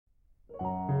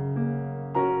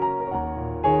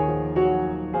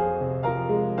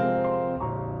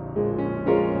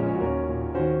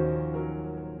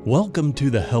Welcome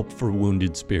to the Help for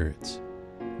Wounded Spirits.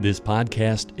 This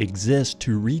podcast exists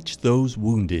to reach those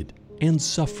wounded and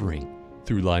suffering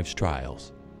through life's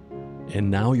trials. And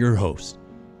now your hosts,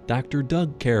 Dr.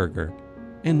 Doug Carragher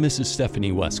and Mrs.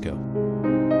 Stephanie Wesco.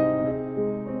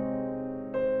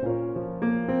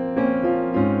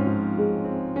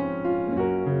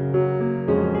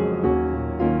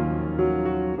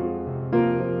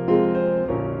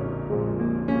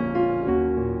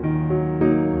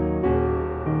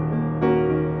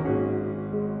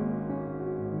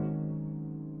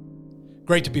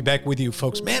 Great to be back with you,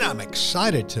 folks. Man, I'm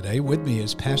excited today. With me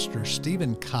is Pastor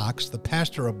Stephen Cox, the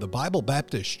pastor of the Bible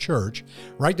Baptist Church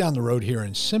right down the road here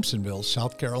in Simpsonville,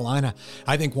 South Carolina.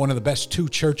 I think one of the best two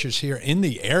churches here in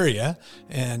the area.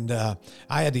 And I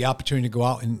had the opportunity to go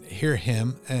out and hear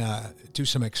him do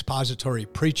some expository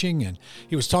preaching. And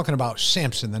he was talking about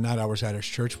Samson the night I was at his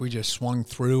church. We just swung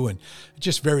through and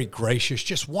just very gracious,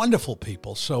 just wonderful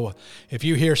people. So if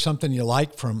you hear something you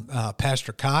like from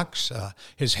Pastor Cox,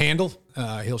 his handle,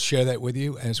 he'll share that with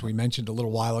you. As we mentioned a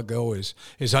little while ago,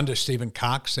 is under Stephen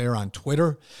Cox there on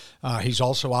Twitter. He's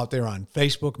also out there on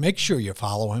Facebook. Make sure you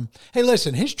follow him. Hey,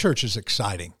 listen, his church is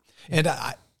exciting. And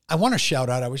I want to shout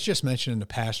out, I was just mentioning the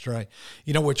pastor,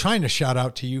 we're trying to shout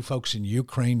out to you folks in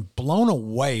Ukraine, blown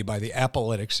away by the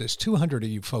apologetics. There's 200 of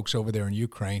you folks over there in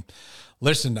Ukraine.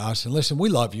 Listen to us and listen, we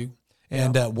love you.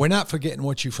 And we're not forgetting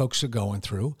what you folks are going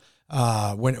through.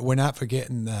 We're not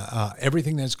forgetting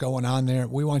everything that's going on there.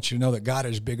 We want you to know that God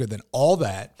is bigger than all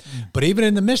that. But even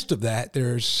in the midst of that,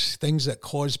 there's things that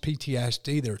cause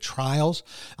PTSD. There are trials.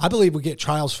 I believe we get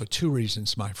trials for two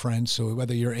reasons, my friends. So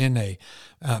whether you're in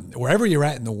wherever you're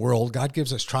at in the world, God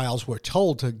gives us trials, we're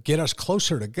told, to get us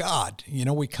closer to God.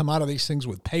 We come out of these things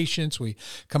with patience. We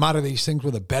come out of these things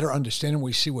with a better understanding.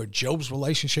 We see where Job's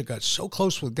relationship got so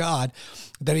close with God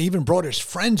that he even brought his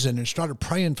friends in and started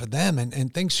praying for them,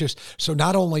 and things just. So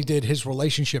not only did his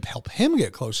relationship help him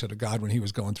get closer to God when he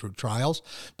was going through trials,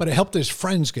 but it helped his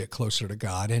friends get closer to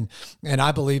God. And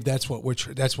I believe that's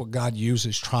what God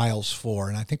uses trials for.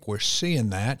 And I think we're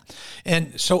seeing that.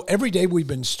 And so every day we've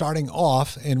been starting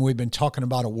off and we've been talking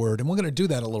about a word, and we're going to do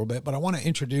that a little bit, but I want to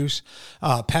introduce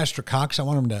Pastor Cox. I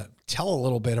want him to tell a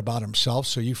little bit about himself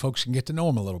so you folks can get to know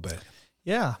him a little bit.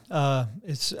 Yeah, I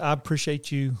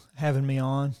appreciate you having me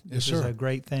on. This is a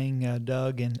great thing,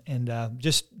 Doug, and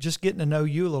just getting to know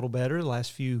you a little better the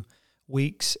last few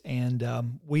weeks.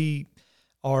 And we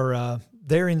are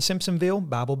there in Simpsonville,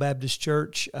 Bible Baptist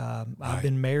Church. I've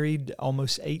been married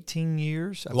almost 18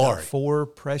 years. I've got 4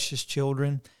 precious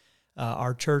children.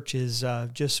 Our church is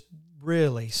just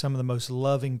really some of the most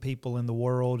loving people in the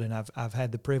world, and I've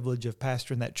had the privilege of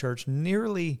pastoring that church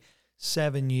nearly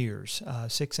 7 years,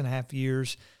 6.5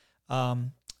 years.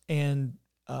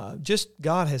 Just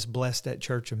God has blessed that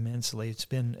church immensely. It's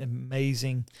been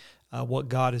amazing what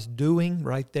God is doing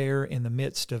right there in the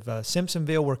midst of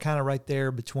Simpsonville. We're kind of right there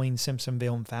between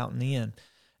Simpsonville and Fountain Inn,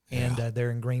 and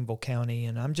they're in Greenville County.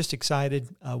 And I'm just excited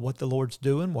what the Lord's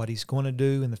doing, what he's going to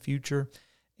do in the future.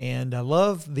 And I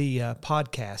love the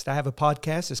podcast. I have a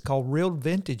podcast. It's called Real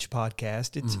Vintage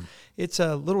Podcast. It's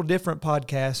a little different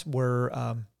podcast where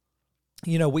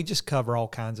we just cover all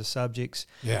kinds of subjects.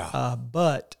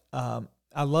 But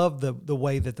I love the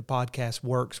way that the podcast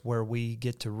works, where we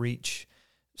get to reach.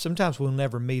 Sometimes we'll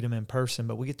never meet them in person,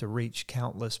 but we get to reach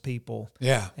countless people.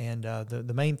 Yeah. And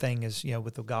the main thing is,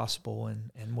 with the gospel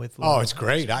and with love. Oh, it's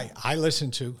great. I listen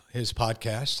to his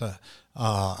podcast.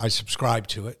 I subscribe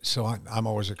to it, so I'm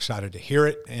always excited to hear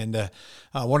it. And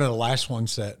one of the last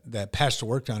ones that Pastor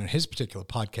worked on in his particular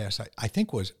podcast, I think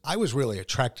I was really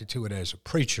attracted to it as a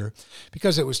preacher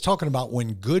because it was talking about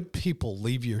when good people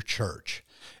leave your church.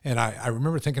 And I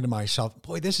remember thinking to myself,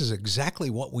 boy, this is exactly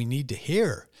what we need to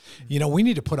hear. We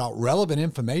need to put out relevant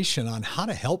information on how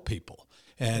to help people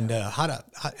and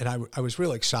I was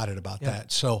really excited about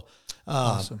that. So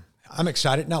awesome. I'm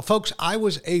excited. Now, folks, I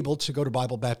was able to go to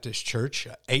Bible Baptist Church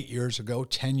 8 years ago,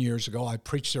 10 years ago. I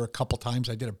preached there a couple times.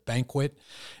 I did a banquet.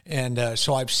 And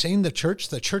so I've seen the church.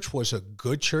 The church was a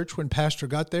good church when Pastor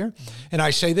got there. Mm-hmm. And I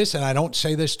say this, and I don't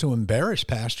say this to embarrass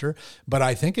Pastor, but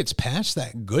I think it's past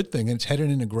that good thing, and it's headed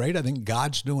into great. I think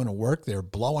God's doing a work. They're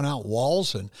blowing out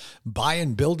walls and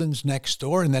buying buildings next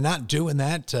door, and they're not doing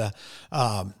that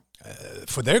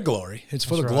for their glory. It's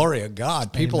for That's the right. glory of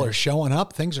God. People Amen. are showing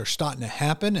up. Things are starting to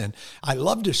happen. And I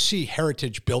love to see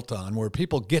heritage built on, where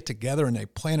people get together and they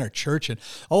plant our church. And,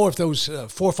 if those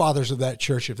forefathers of that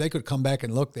church, if they could come back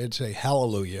and look, they'd say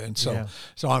hallelujah. And so, Yeah.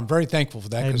 so I'm very thankful for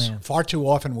that, because Amen. far too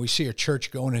often we see a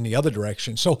church going in the other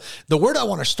direction. So the word I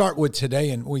want to start with today,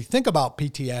 and we think about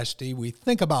PTSD, we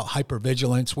think about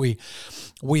hypervigilance,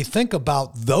 we think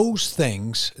about those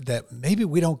things that maybe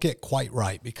we don't get quite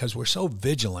right because we're so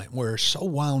vigilant, we're so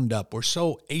wound up, we're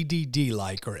so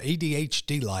ADD-like or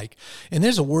ADHD-like. And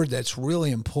there's a word that's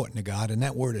really important to God, and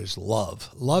that word is love.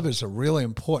 Love is a really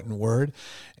important word.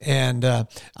 And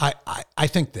I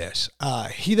think this,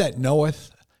 he that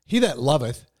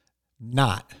loveth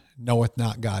not knoweth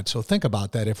not God. So think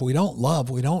about that. If we don't love,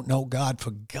 we don't know God,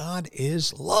 for God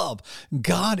is love.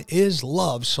 God is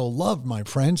love. So love, my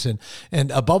friends, and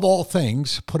above all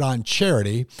things, put on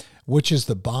charity, which is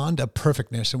the bond of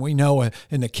perfectness. And we know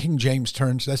in the King James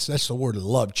terms, that's the word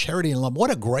love, charity and love.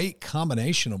 What a great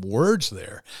combination of words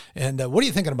there. And what are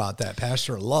you thinking about that,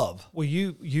 Pastor? Love. Well,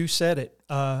 you said it.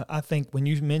 I think when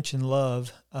you mention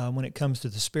love, when it comes to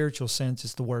the spiritual sense,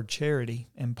 it's the word charity.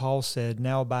 And Paul said,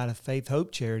 now abideth faith,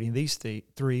 hope, charity, these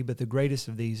three, but the greatest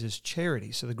of these is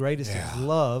charity. So the greatest is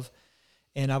love.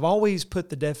 And I've always put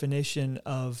the definition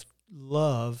of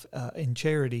love and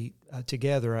charity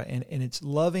together, and it's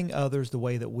loving others the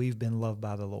way that we've been loved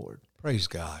by the Lord. Praise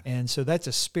God. And so that's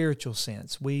a spiritual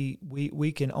sense. We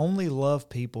can only love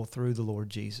people through the Lord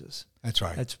Jesus. That's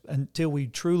right. That's until we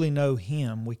truly know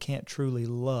Him, we can't truly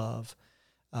love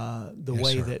the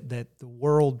way that the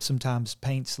world sometimes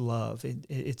paints love.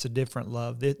 It's a different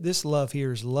love. This love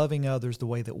here is loving others the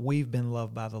way that we've been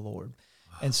loved by the Lord.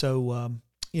 Wow. And so,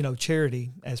 charity,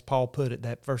 as Paul put it,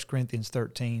 that 1 Corinthians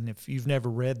 13, if you've never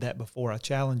read that before, I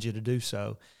challenge you to do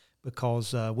so,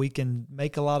 because we can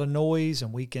make a lot of noise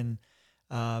and we can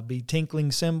be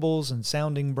tinkling cymbals and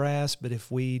sounding brass, but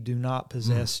if we do not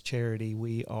possess charity,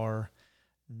 we are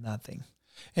nothing.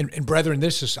 And brethren,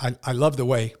 this is, I love the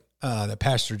way the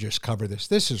pastor just covered this.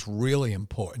 This is really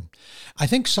important. I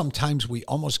think sometimes we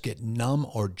almost get numb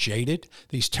or jaded,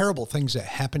 these terrible things that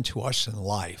happen to us in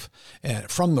life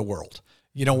from the world.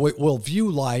 We'll view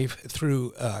life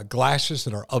through glasses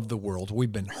that are of the world.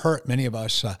 We've been hurt. Many of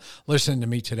us listening to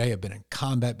me today have been in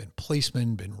combat, been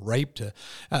policemen, been raped.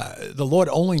 The Lord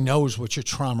only knows what your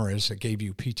trauma is that gave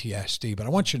you PTSD. But I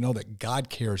want you to know that God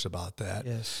cares about that.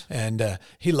 Yes. And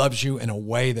He loves you in a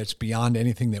way that's beyond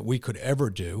anything that we could ever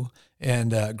do.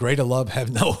 And greater love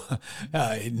have no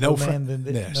man than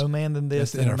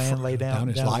this, than a man lay down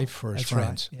his life for his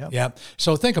friends. Right. Yep. Yeah.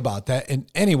 So think about that. And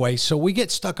anyway, so we get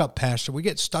stuck up, Pastor. We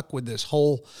get stuck with this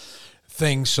whole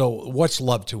thing. So what's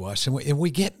love to us? And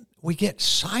we get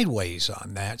sideways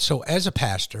on that. So as a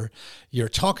pastor, you're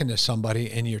talking to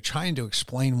somebody and you're trying to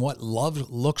explain what love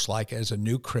looks like as a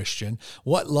new Christian,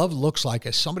 what love looks like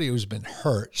as somebody who's been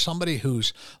hurt, somebody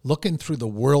who's looking through the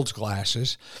world's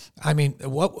glasses. I mean,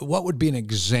 what would be an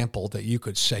example that you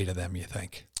could say to them, you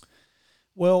think?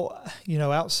 Well,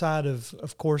 outside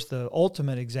of course, the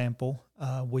ultimate example,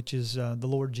 which is the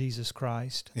Lord Jesus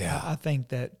Christ, I think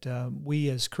that we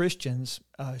as Christians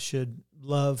should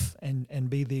love and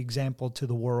be the example to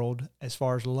the world as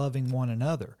far as loving one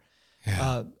another.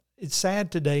 Yeah. It's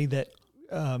sad today that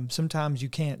sometimes you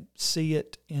can't see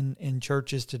it in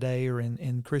churches today or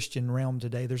in Christian realm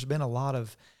today. There's been a lot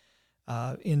of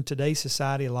in today's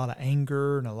society, a lot of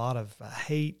anger and a lot of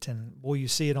hate, and boy, you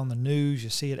see it on the news, you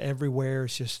see it everywhere.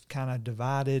 It's just kind of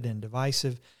divided and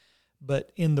divisive.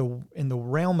 But in the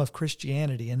realm of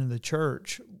Christianity and in the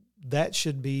church, that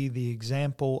should be the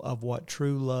example of what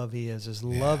true love is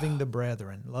loving the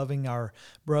brethren, loving our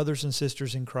brothers and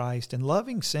sisters in Christ, and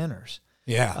loving sinners.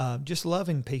 Yeah, just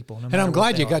loving people. No, and I'm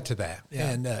glad you got to that.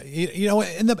 Yeah. And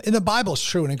in the Bible, it's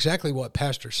true, and exactly what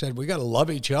Pastor said. We got to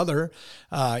love each other.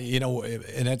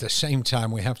 And at the same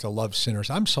time, we have to love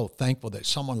sinners. I'm so thankful that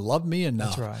someone loved me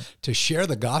enough to share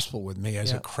the gospel with me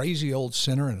as a crazy old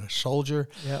sinner and a soldier.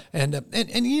 Yep.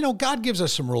 And God gives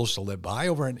us some rules to live by.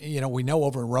 We know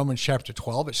over in Romans chapter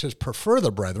 12, it says prefer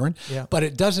the brethren, but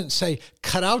it doesn't say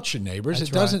cut out your neighbors. That's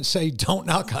it doesn't say don't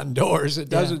knock on doors. It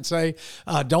doesn't say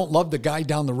don't love the guy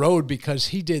down the road because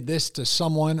he did this to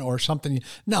someone or something.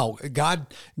 No, God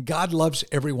loves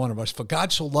every one of us. For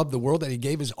God so loved the world that He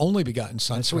gave His only begotten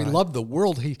Son. That's so He loved the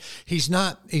world. He's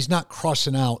not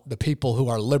crossing out the people who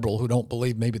are liberal, who don't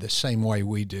believe maybe the same way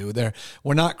we do.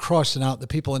 We're not crossing out the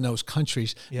people in those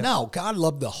countries. Yep. No, God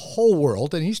loved the whole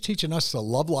world, and He's teaching us to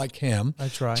love like Him.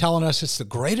 That's right. Telling us it's the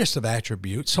greatest of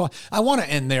attributes. So I want to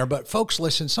end there, but folks,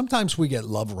 listen, sometimes we get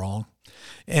love wrong.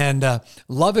 And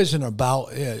love isn't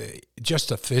about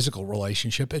just a physical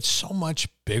relationship. It's so much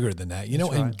bigger than that. You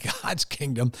know, in God's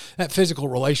kingdom, that physical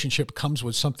relationship comes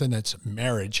with something that's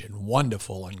marriage and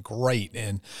wonderful and great.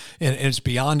 And it's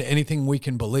beyond anything we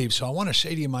can believe. So I want to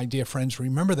say to you, my dear friends,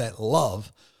 remember that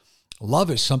love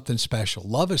is something special.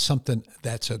 Love is something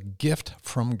that's a gift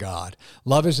from God.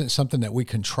 Love isn't something that we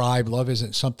contrive. Love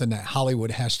isn't something that Hollywood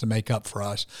has to make up for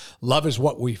us. Love is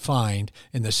what we find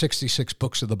in the 66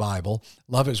 books of the Bible.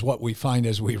 Love is what we find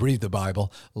as we read the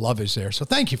Bible. Love is there. So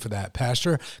thank you for that,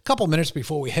 Pastor. A couple minutes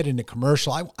before we head into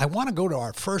commercial, I want to go to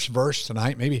our first verse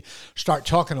tonight, maybe start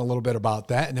talking a little bit about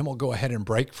that, and then we'll go ahead and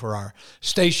break for our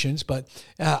stations. But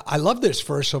I love this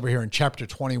verse over here in chapter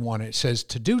 21. It says,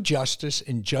 "To do justice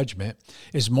in judgment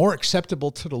is more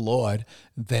acceptable to the Lord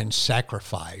than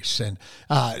sacrifice." And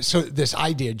so this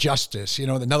idea of justice,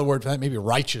 another word for that, maybe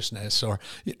righteousness, or,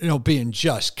 being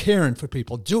just, caring for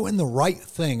people, doing the right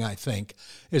thing, I think,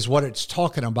 is what it's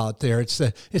talking about there. It's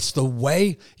the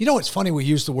way, it's funny we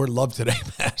use the word love today,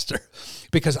 Pastor,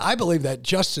 because I believe that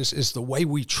justice is the way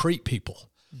we treat people.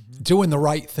 Doing the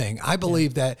right thing. I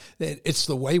believe that it's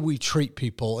the way we treat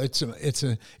people.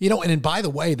 And by the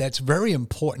way, that's very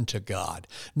important to God.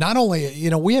 Not only,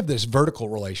 we have this vertical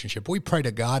relationship. We pray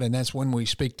to God, and that's when we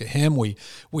speak to him. We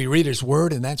read his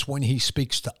word, and that's when he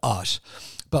speaks to us.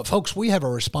 But folks, we have a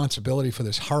responsibility for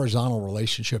this horizontal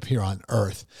relationship here on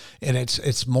earth, and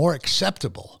it's more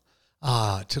acceptable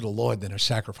to the Lord than a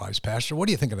sacrifice. Pastor, what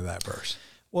do you think of that verse?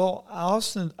 Well, I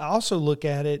also look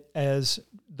at it as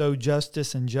though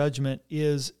justice and judgment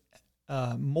is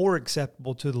more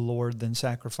acceptable to the Lord than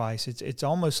sacrifice. It's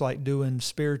almost like doing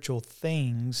spiritual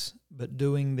things, but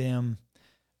doing them.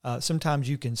 Sometimes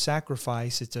you can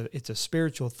sacrifice. It's a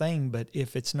spiritual thing, but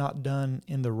if it's not done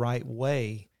in the right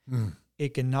way,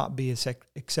 it cannot be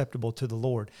acceptable to the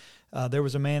Lord. There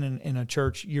was a man in a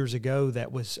church years ago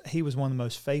he was one of the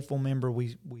most faithful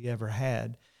members we ever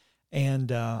had.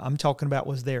 And I'm talking about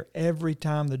was there every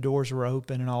time the doors were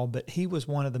open and all, but he was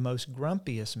one of the most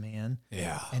grumpiest men.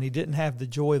 Yeah. And he didn't have the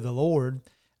joy of the Lord.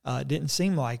 It didn't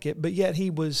seem like it, but yet he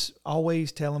was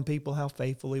always telling people how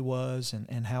faithful he was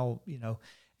and how,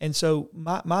 And so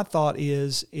my thought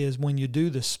is when you do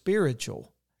the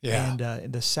spiritual and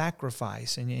the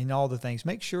sacrifice and all the things,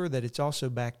 make sure that it's also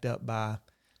backed up by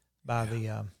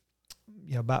the,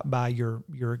 by your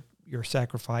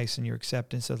sacrifice and your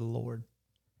acceptance of the Lord.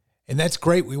 And that's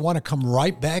great. We want to come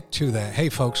right back to that. Hey,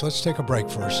 folks, let's take a break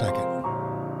for a second.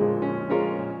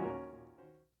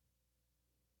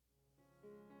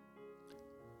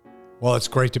 Well, it's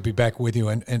great to be back with you.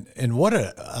 And what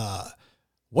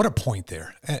a point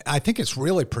there. I think it's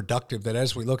really productive that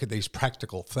as we look at these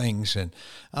practical things, and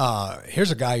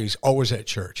here's a guy who's always at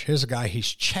church. Here's a guy, he's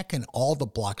checking all the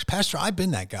blocks. Pastor, I've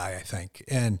been that guy, I think.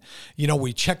 And,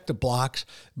 we check the blocks,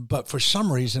 but for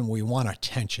some reason we want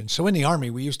attention. So in the Army,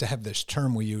 we used to have this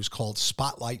term we use called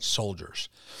spotlight soldiers.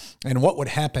 And what would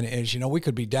happen is, we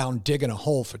could be down digging a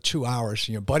hole for 2 hours,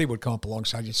 and your buddy would come up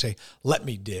alongside you and say, "Let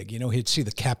me dig." He'd see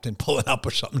the captain pulling up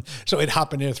or something. So he'd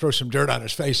hop in there, throw some dirt on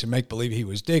his face and make believe he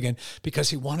was digging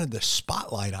because he wanted the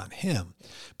spotlight on him.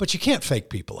 But you can't fake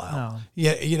people out. No.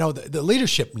 Yeah, the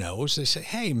leadership knows. They say,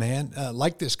 "Hey, man,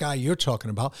 like this guy you're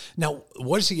talking about." Now,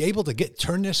 was he able to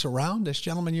turn this around, this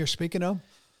gentleman you're speaking of?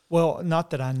 Well, not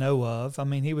that I know of. I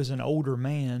mean, he was an older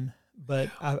man,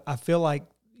 but I feel like,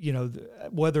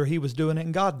 whether he was doing it,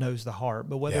 and God knows the heart,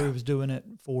 but whether he was doing it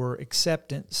for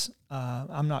acceptance,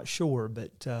 I'm not sure.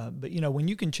 But when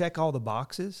you can check all the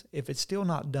boxes, if it's still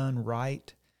not done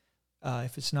right,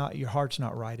 if it's not, your heart's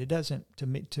not right, it doesn't,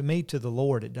 to the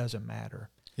Lord, it doesn't matter.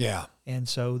 Yeah. And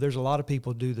so there's a lot of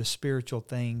people do the spiritual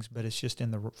things, but it's just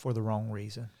for the wrong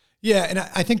reason. Yeah, and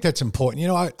I think that's important.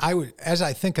 I would, as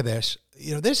I think of this,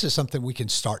 this is something we can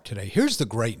start today. Here's the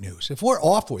great news. If we're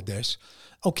off with this,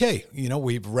 okay,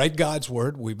 we've read God's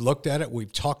word, we've looked at it,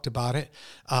 we've talked about it.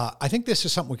 I think this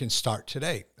is something we can start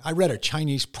today. I read a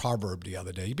Chinese proverb the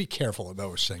other day. You be careful of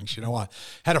those things. I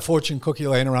had a fortune cookie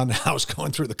laying around the house,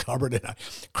 going through the cupboard, and I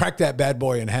cracked that bad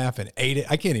boy in half and ate it.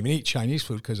 I can't even eat Chinese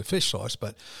food because of fish sauce,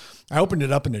 but I opened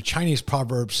it up, and the Chinese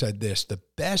proverb said this: the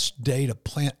best day to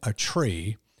plant a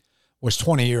tree was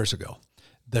 20 years ago.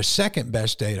 The second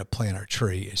best day to plant our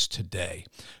tree is today.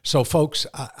 So, folks,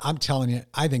 I'm telling you,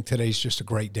 I think today's just a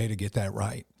great day to get that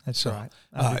right. That's right.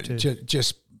 I do too.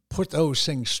 Just put those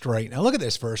things straight. Now, look at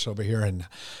this verse over here in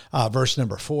verse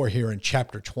number 4 here in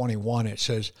chapter 21. It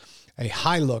says, a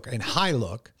high look and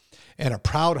a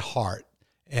proud heart.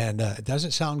 And it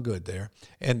doesn't sound good there.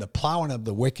 And the plowing of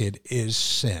the wicked is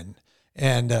sin.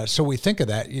 And so we think of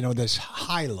that, this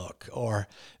high look, or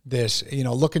this,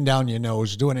 looking down your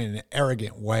nose, doing it in an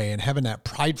arrogant way, and having that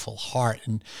prideful heart.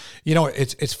 And,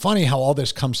 it's funny how all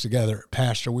this comes together,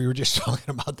 Pastor. We were just talking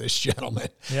about this gentleman,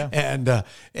 and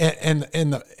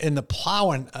the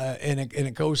plowing, and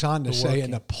it goes on to say,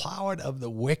 and the plowing of the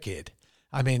wicked.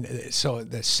 I mean, so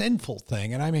the sinful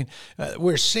thing. And I mean,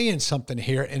 we're seeing something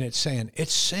here, and it's saying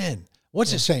it's sin.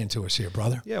 What's it saying to us here,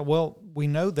 brother? Yeah, well, we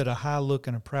know that a high look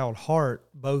and a proud heart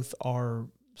both are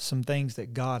some things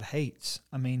that God hates.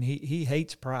 I mean, he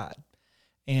hates pride.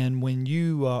 And when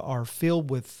you are filled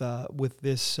with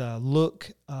this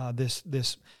look,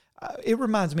 it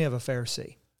reminds me of a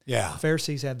Pharisee. Yeah.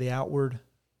 Pharisees had the outward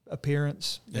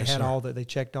appearance. They had all that. They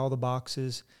checked all the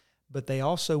boxes, but they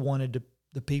also wanted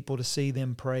the people to see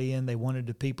them praying. They wanted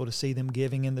the people to see them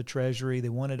giving in the treasury. They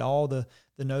wanted all the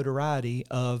notoriety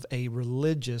of a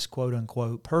religious, quote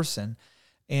unquote, person.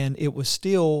 And it was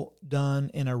still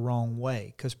done in a wrong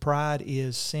way, because pride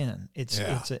is sin. It's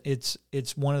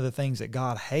one of the things that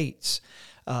God hates.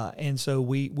 And so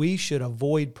we should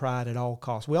avoid pride at all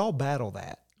costs. We all battle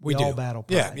that. We all battle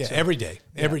pride. Yeah, so, every day.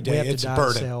 Every day, we have it's to die a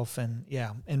burden. Self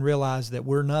and realize that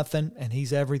we're nothing and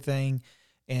He's everything.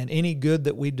 And any good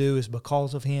that we do is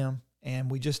because of Him.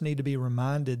 And we just need to be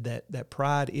reminded that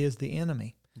pride is the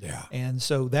enemy. Yeah. And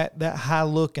so that high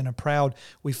look and a proud,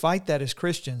 we fight that as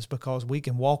Christians, because we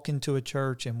can walk into a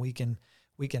church and we can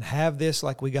have this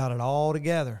like we got it all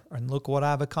together, and look what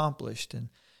I've accomplished and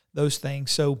those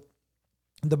things. So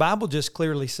the Bible just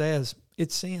clearly says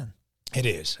it's sin. It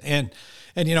is. And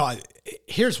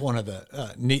here's one of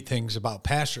the neat things about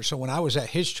Pastor. So when I was at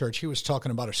his church, he was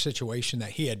talking about a situation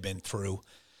that he had been through,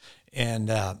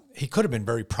 and he could have been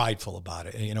very prideful about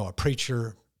it. And, a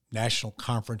preacher, national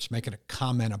conference, making a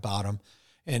comment about him.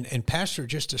 And Pastor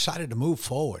just decided to move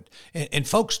forward. And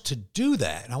folks, to do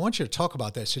that, and I want you to talk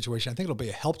about that situation. I think it'll be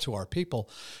a help to our people.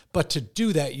 But to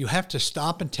do that, you have to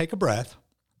stop and take a breath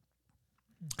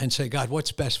and say, God,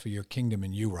 what's best for your kingdom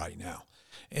and you right now?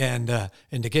 And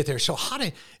to get there. So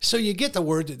so you get the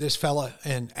word that this fella,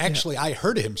 and actually I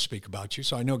heard him speak about you,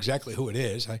 so I know exactly who it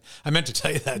is. I meant to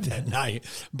tell you that night.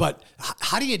 But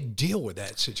how do you deal with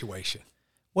that situation?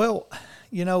 Well,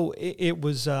 it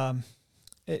was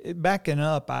backing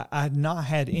up. I had not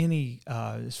had any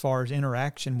as far as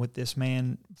interaction with this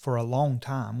man for a long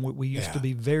time. We used to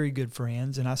be very good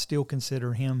friends, and I still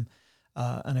consider him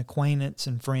an acquaintance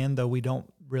and friend, though we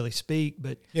don't really speak.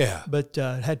 But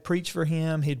had preached for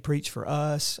him. He'd preached for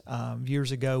us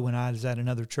years ago when I was at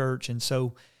another church. And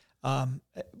so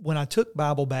when I took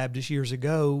Bible Baptist years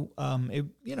ago,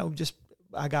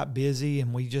 I got busy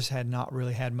and we just had not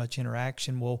really had much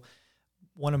interaction. Well,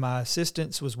 one of my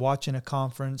assistants was watching a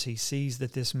conference. He sees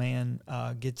that this man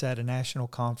gets at a national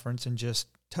conference and just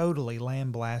totally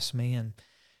lamblasts me.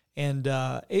 And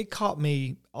it caught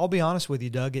me, I'll be honest with you,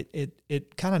 Doug,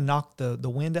 it kind of knocked the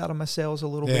wind out of my sails a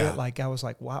little bit. Like I was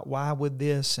like, why would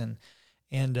this?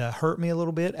 And hurt me a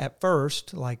little bit at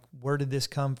first, like, where did this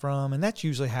come from? And that's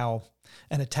usually how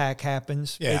an attack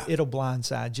happens. It'll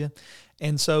blindside you.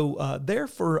 And so there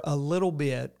for a little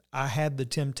bit, I had the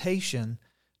temptation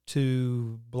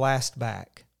to blast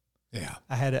back. Yeah.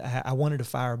 I wanted to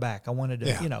fire back. I wanted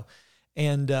to,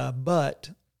 but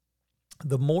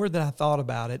the more that I thought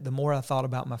about it, the more I thought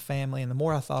about my family, and the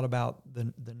more I thought about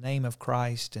the name of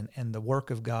Christ and the work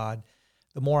of God,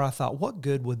 the more I thought, what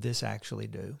good would this actually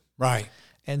do? Right.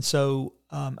 And so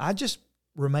I just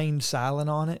remained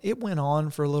silent on it. It went on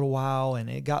for a little while, and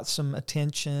it got some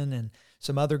attention, and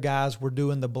some other guys were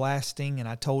doing the blasting, and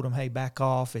I told them, hey, back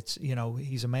off. It's,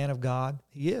 he's a man of God.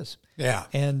 He is. Yeah.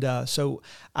 And so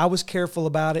I was careful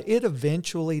about it. It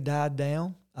eventually died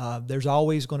down. There's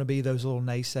always going to be those little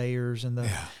naysayers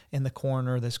in the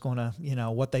corner that's going to,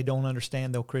 what they don't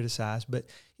understand, they'll criticize. But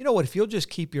you know what? If you'll just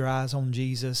keep your eyes on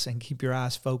Jesus and keep your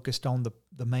eyes focused on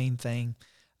the main thing,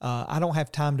 I don't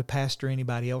have time to pastor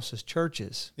anybody else's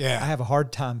churches. Yeah. I have a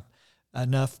hard time,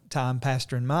 enough time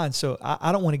pastoring mine. So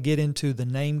I don't want to get into the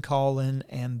name calling,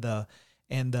 and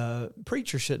the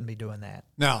preacher shouldn't be doing that.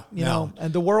 No.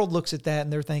 And the world looks at that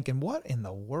and they're thinking, what in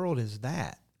the world is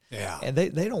that? Yeah. And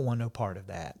they don't want no part of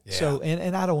that. Yeah. So,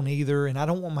 and I don't either. And I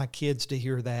don't want my kids to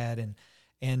hear that.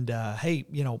 And hey,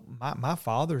 my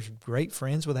father's great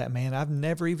friends with that man. I've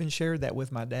never even shared that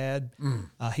with my dad.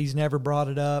 He's never brought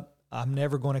it up. I'm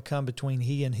never going to come between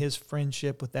he and his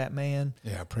friendship with that man.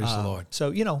 Yeah, praise the Lord.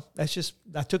 So, that's just,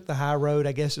 I took the high road,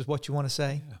 I guess is what you want to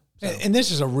say. Yeah. So. And this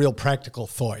is a real practical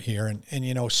thought here. And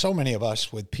you know, so many of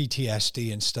us with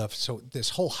PTSD and stuff, so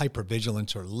this whole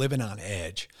hypervigilance or living on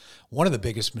edge, one of the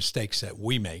biggest mistakes that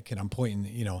we make, and I'm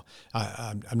pointing, you know,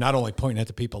 I'm not only pointing at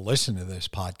the people listening to this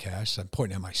podcast, I'm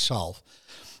pointing at myself,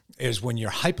 is when you're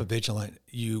hypervigilant,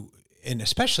 and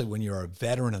especially when you're a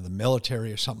veteran of the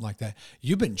military or something like that,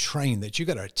 you've been trained that you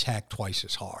got to attack twice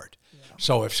as hard. Yeah.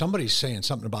 So if somebody's saying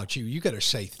something about you, you got to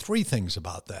say 3 things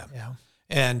about them. Yeah.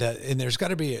 And there's got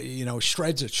to be, you know,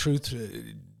 shreds of truth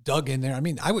dug in there. I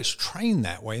mean, I was trained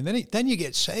that way. And then you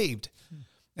get saved.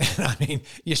 And I mean,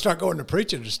 you start going to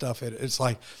preaching and stuff. It's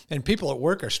like, and people at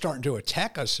work are starting to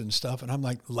attack us and stuff. And I'm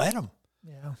like, let them.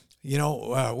 Yeah. You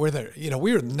know,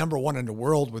 we were number 1 in the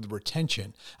world with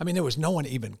retention. I mean, there was no one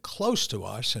even close to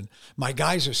us. And my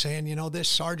guys are saying, you know, this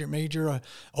sergeant major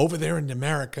over there in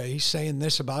America, he's saying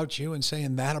this about you and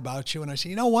saying that about you. And I say,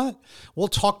 you know what? We'll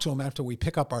talk to him after we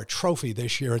pick up our trophy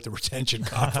this year at the retention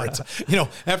conference. You know,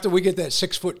 after we get that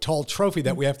 6-foot-tall trophy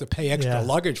that we have to pay extra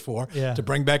luggage for to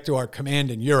bring back to our command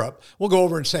in Europe, we'll go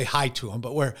over and say hi to him.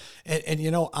 But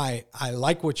you know, I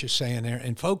like what you're saying there.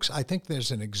 And folks, I think there's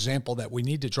an example that we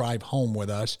need to drive home with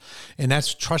us, and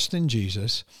that's trust in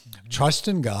Jesus, trust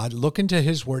in God, look into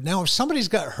his word. Now, if somebody's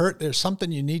got hurt, there's something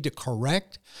you need to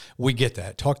correct, we get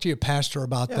that. Talk to your pastor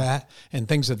about that and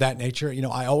things of that nature. You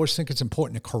know, I always think it's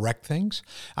important to correct things.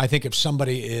 I think if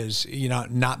somebody is, you know,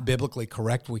 not biblically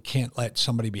correct, we can't let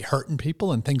somebody be hurting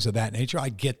people and things of that nature. I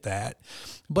get that.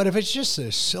 But if it's just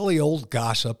a silly old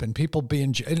gossip and people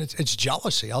being, and it's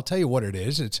jealousy. I'll tell you what it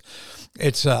is. It's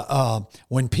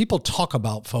when people talk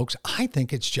about folks, I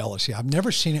think it's jealousy. I've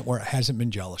never seen it where it hasn't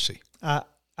been jealousy. I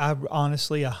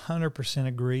honestly 100%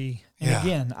 agree. And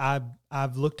again,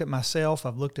 I've looked at myself.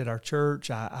 I've looked at our church.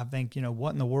 I think, you know,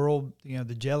 what in the world, you know,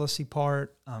 the jealousy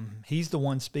part. He's the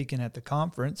one speaking at the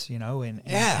conference, you know,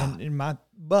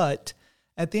 but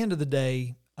at the end of the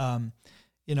day,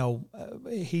 you know,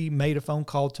 he made a phone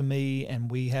call to me, and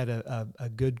we had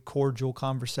a good, cordial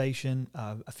conversation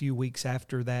a few weeks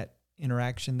after that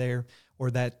interaction there, or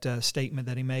that statement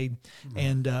that he made. Mm-hmm.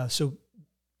 And so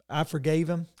I forgave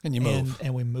him, and you move,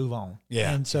 and we move on.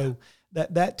 Yeah. And so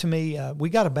that to me, we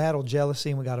got to battle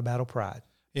jealousy and we got to battle pride.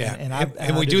 Yeah,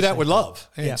 and we do that with love.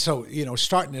 And so, you know,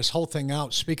 starting this whole thing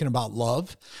out, speaking about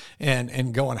love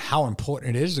and going how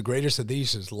important it is, the greatest of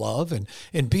these is love,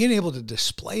 and being able to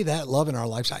display that love in our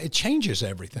lives, it changes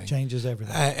everything.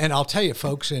 And I'll tell you,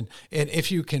 folks, and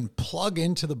if you can plug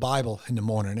into the Bible in the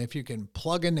morning, if you can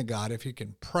plug into God, if you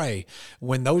can pray,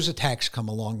 when those attacks come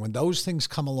along, when those things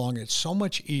come along, it's so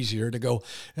much easier to go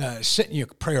sit in your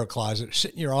prayer closet,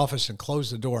 sit in your office and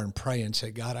close the door and pray and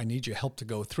say, God, I need your help to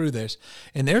go through this.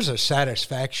 And there's a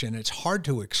satisfaction. It's hard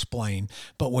to explain,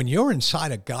 but when you're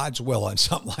inside of God's will on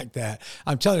something like that,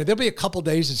 I'm telling you, there'll be a couple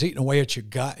days it's eating away at your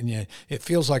gut, and it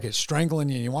feels like it's strangling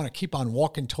you, and you want to keep on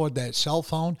walking toward that cell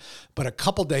phone. But a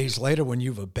couple days later, when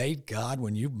you've obeyed God,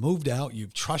 when you've moved out,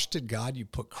 you've trusted God, you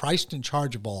put Christ in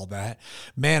charge of all that,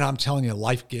 man, I'm telling you,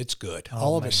 life gets good.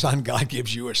 All of a sudden, God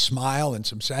gives you a smile and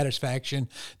some satisfaction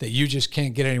that you just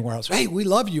can't get anywhere else. Hey, we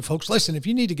love you, folks. Listen, if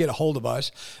you need to get a hold of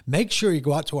us, make sure you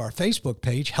go out to our Facebook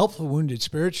page, Helpful Wounded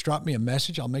Spirits. Drop me a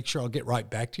message. I'll make sure I'll get right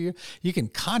back to you. You can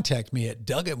contact me at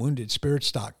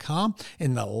doug@woundedspirits.com.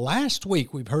 In the last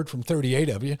week, we've heard from 38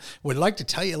 of you. We'd like to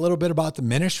tell you a little bit about the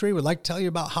ministry. We'd like to tell you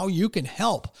about how you can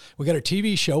help. We got a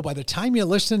TV show. By the time you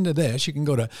listen to this, you can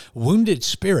go to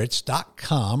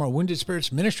woundedspirits.com or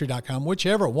woundedspiritsministry.com,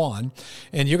 whichever one,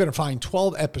 and you're going to find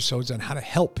 12 episodes on how to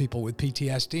help people with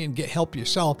PTSD and get help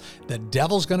yourself. The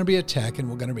devil's going to be attacking.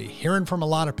 We're going to be hearing from a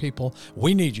lot of people.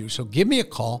 We need you. So give me a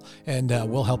call, and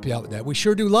we'll help you out with that. We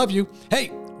sure do love you.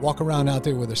 Hey, walk around out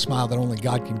there with a smile that only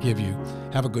God can give you.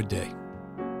 Have a good day.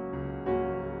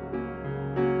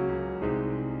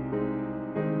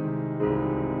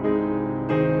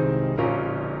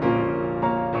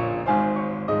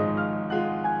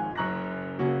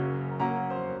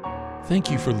 Thank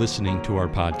you for listening to our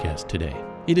podcast today.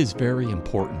 It is very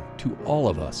important to all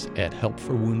of us at Help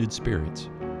for Wounded Spirits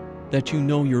that you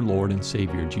know your Lord and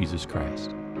Savior, Jesus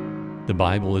Christ. The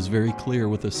Bible is very clear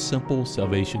with a simple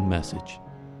salvation message.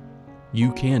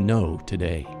 You can know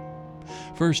today.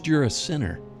 First, you're a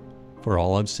sinner, for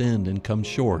all have sinned and come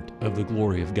short of the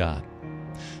glory of God.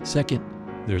 Second,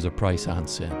 there's a price on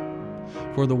sin,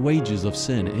 for the wages of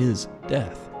sin is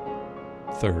death.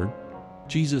 Third,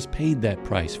 Jesus paid that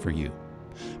price for you.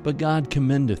 But God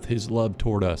commendeth his love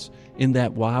toward us, in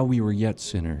that while we were yet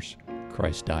sinners,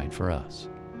 Christ died for us.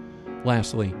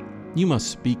 Lastly, you must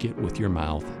speak it with your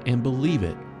mouth and believe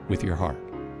it with your heart,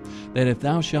 that if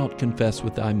thou shalt confess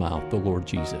with thy mouth the Lord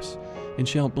Jesus, and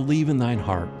shalt believe in thine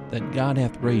heart that God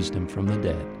hath raised him from the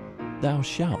dead, thou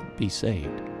shalt be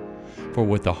saved. For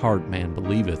with the heart man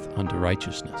believeth unto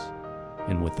righteousness,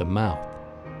 and with the mouth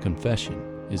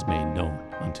confession is made known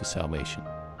unto salvation.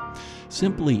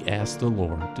 Simply ask the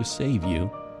Lord to save you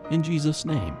in Jesus'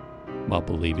 name while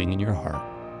believing in your heart,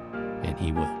 and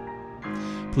He will.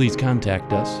 Please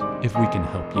contact us if we can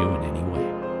help you in any way.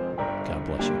 God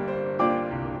bless you.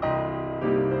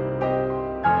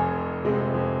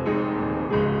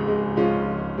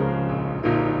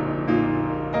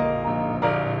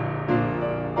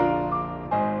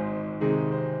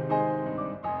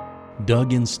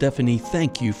 Doug and Stephanie,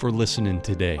 thank you for listening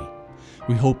today.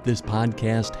 We hope this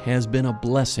podcast has been a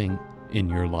blessing in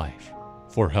your life.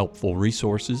 For helpful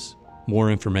resources,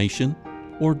 more information,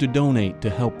 or to donate to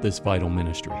help this vital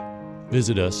ministry,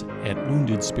 visit us at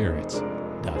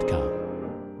woundedspirits.com.